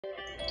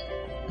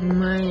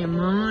my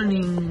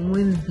morning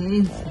with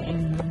this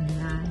and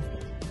that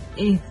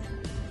is,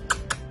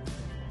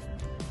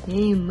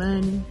 hey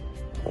buddy,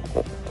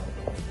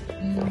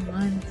 you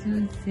want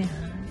to say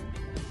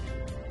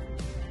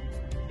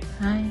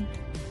hi?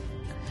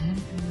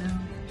 Hello.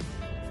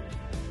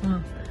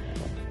 Well,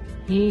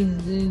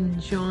 he's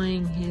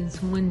enjoying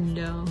his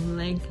window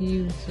like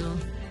usual,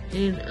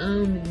 and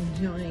I'm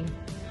enjoying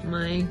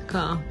my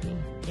coffee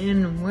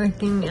and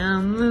working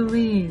on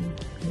movies.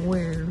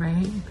 Weird,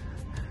 right?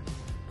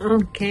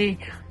 Okay,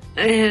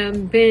 I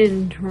have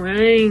been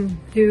trying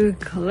to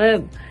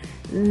clip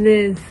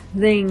this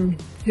thing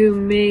to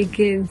make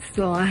it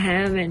so I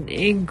have an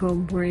ankle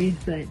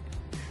bracelet,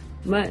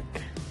 but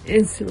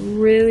it's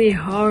really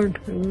hard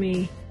for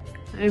me.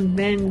 I've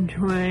been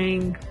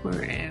trying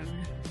forever.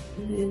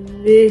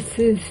 This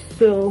is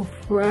so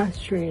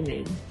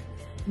frustrating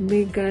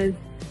because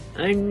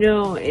I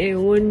know it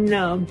would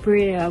not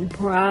be a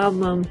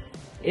problem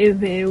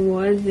if it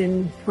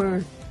wasn't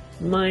for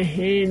my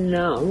hand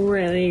not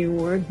really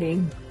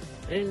working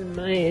and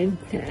my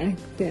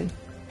tactic.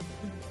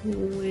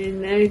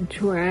 When I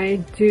try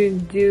to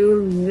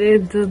do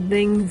little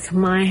things,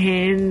 my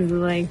hands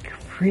like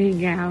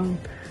freak out.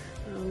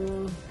 I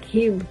will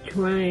keep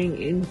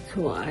trying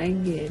until I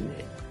get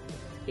it.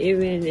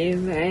 Even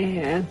if I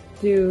have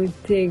to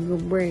take a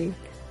break,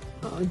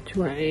 I'll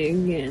try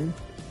again.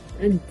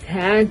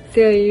 Attacks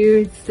are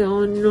used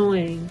so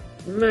annoying.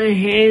 My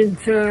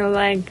hands are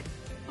like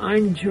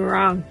on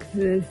drugs,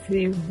 it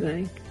seems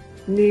like.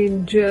 They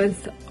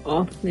just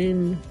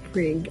often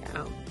freak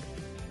out.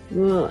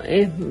 Well,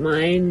 if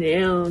my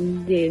nail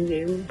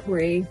didn't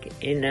break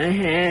and I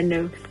had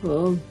a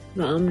full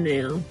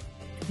thumbnail,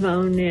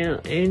 that's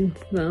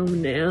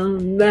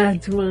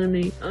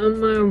funny.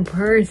 I'm a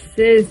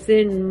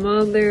persistent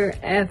mother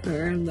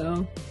effer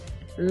though.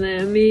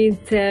 Let me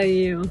tell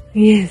you,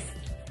 yes,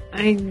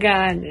 I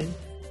got it,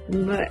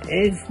 but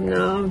it's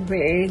not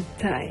very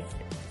tight,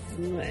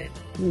 but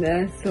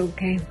that's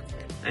okay.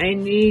 I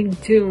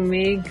need to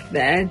make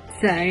that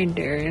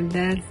tighter,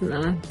 that's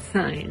not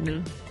tight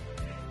enough.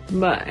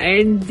 But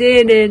I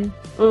did it.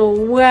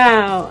 Oh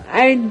wow,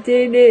 I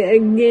did it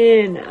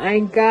again. I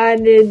got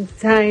it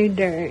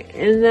tighter,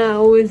 and that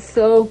was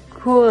so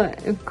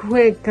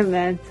quick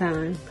that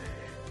time.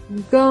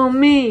 Go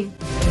me!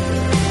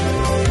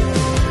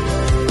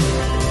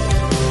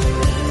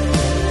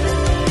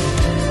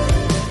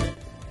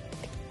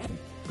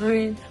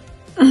 Alright,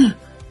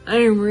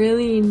 I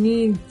really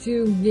need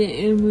to get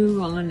a move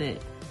on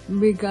it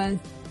because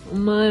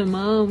my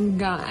mom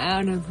got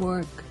out of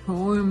work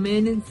 4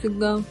 minutes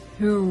ago.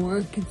 Her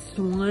work is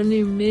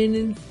 20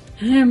 minutes.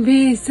 And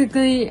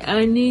basically,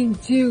 I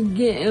need to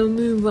get a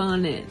move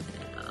on it.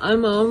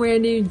 I'm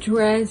already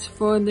dressed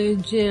for the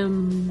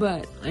gym,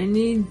 but I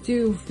need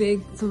to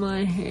fix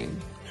my hair.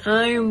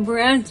 I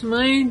brushed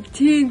my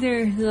teeth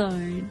are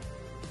sorry.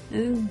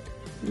 And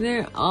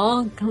they're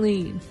all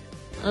clean.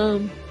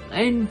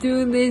 I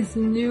do this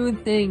new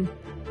thing.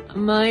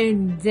 My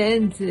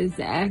dentist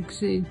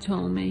actually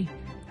told me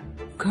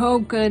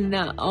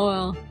coconut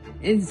oil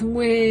is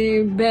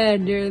way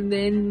better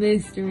than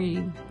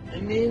Listerine.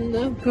 I'm in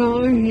the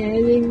car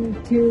heading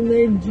to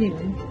the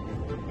gym,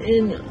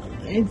 and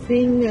I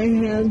think I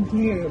have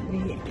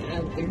therapy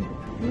after.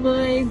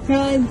 My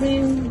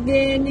cousin's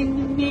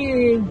getting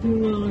married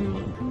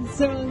tomorrow. I'm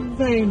so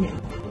excited.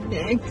 I'm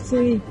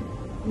actually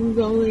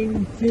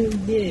going to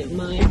get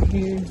my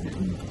hair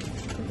done.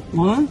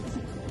 What?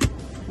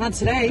 Not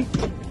today.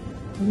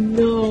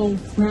 No,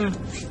 crap.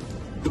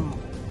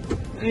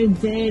 I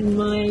said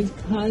my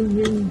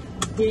cousin's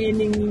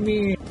getting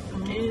married,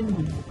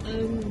 and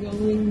I'm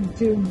going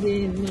to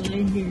get my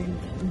hair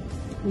done.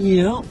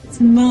 Yep.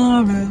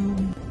 Tomorrow.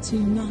 So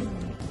we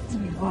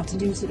have a lot to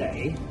do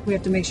today. We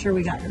have to make sure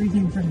we got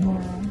everything for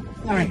tomorrow.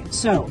 Alright,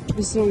 so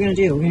this is what we're gonna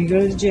do. We're gonna go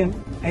to the gym.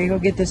 I gotta go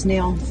get this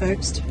nail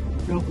fixed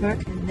real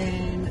quick. And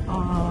then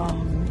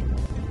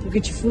go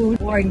get your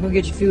food. Or I can go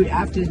get your food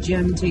after the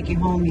gym, take you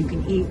home, you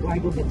can eat while I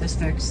go get this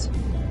fixed.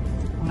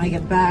 When I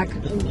get back.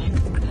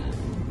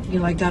 You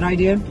like that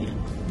idea? Yeah.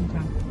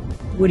 Okay.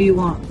 What do you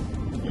want?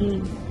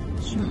 Charlie's.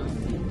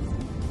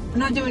 We're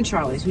not doing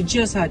Charlie's. We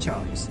just had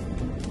Charlie's.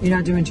 You're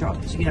not doing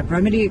Charlie's. You can have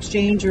Remedy,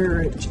 Exchange,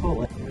 or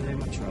Chipotle. I really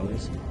want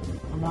Charlie's.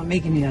 I'm not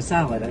making you a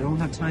salad. I don't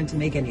have time to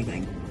make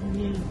anything.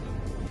 Yeah.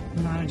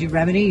 When I do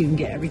Remedy, you can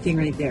get everything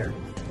right there.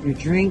 Your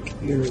drink,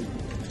 your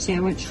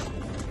sandwich,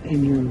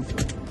 and your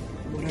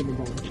whatever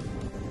bowl.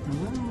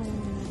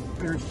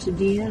 Oh, Earth to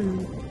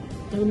DM.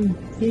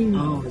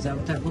 Oh, is that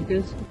what that book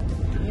is?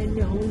 I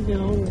don't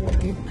know what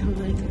kind of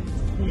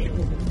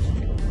sandwich.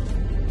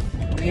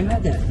 We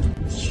had that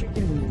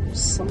chicken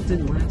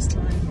something last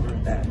time, or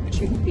that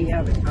chicken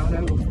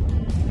avocado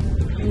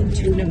and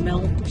tuna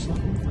milk or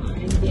something. I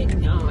did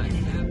not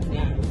have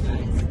that last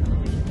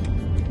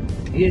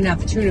time. You didn't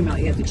have the tuna milk,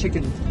 you had the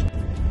chicken.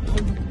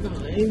 I've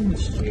gotten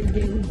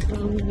chicken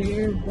from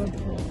there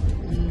before.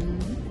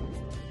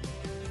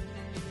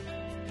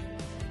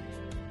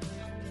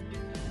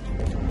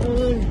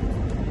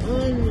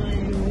 On my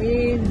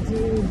way to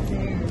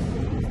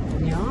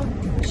therapy. Yeah?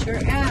 sure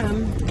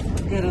am.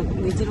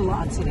 We did a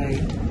lot today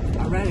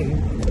already.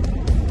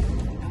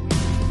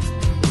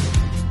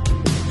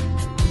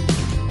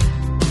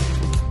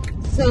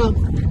 So,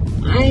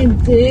 I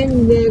did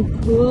the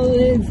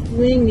coolest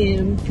thing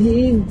in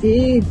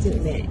PD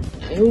today.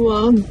 I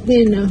walked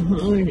in a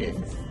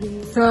harness.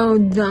 So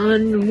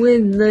done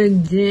with the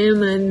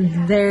gym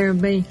and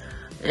therapy,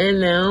 and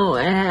now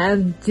I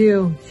have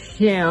to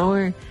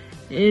shower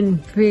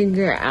and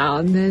figure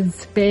out the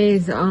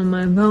space on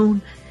my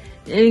phone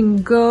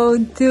and go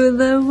to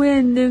the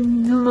window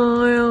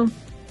tomorrow.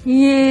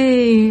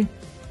 Yay!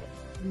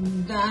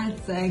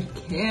 That's a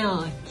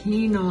kale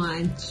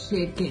quinoa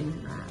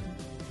chicken wrap.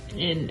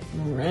 And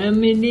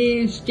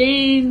Remedy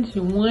Exchange,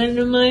 one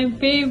of my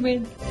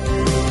favorites.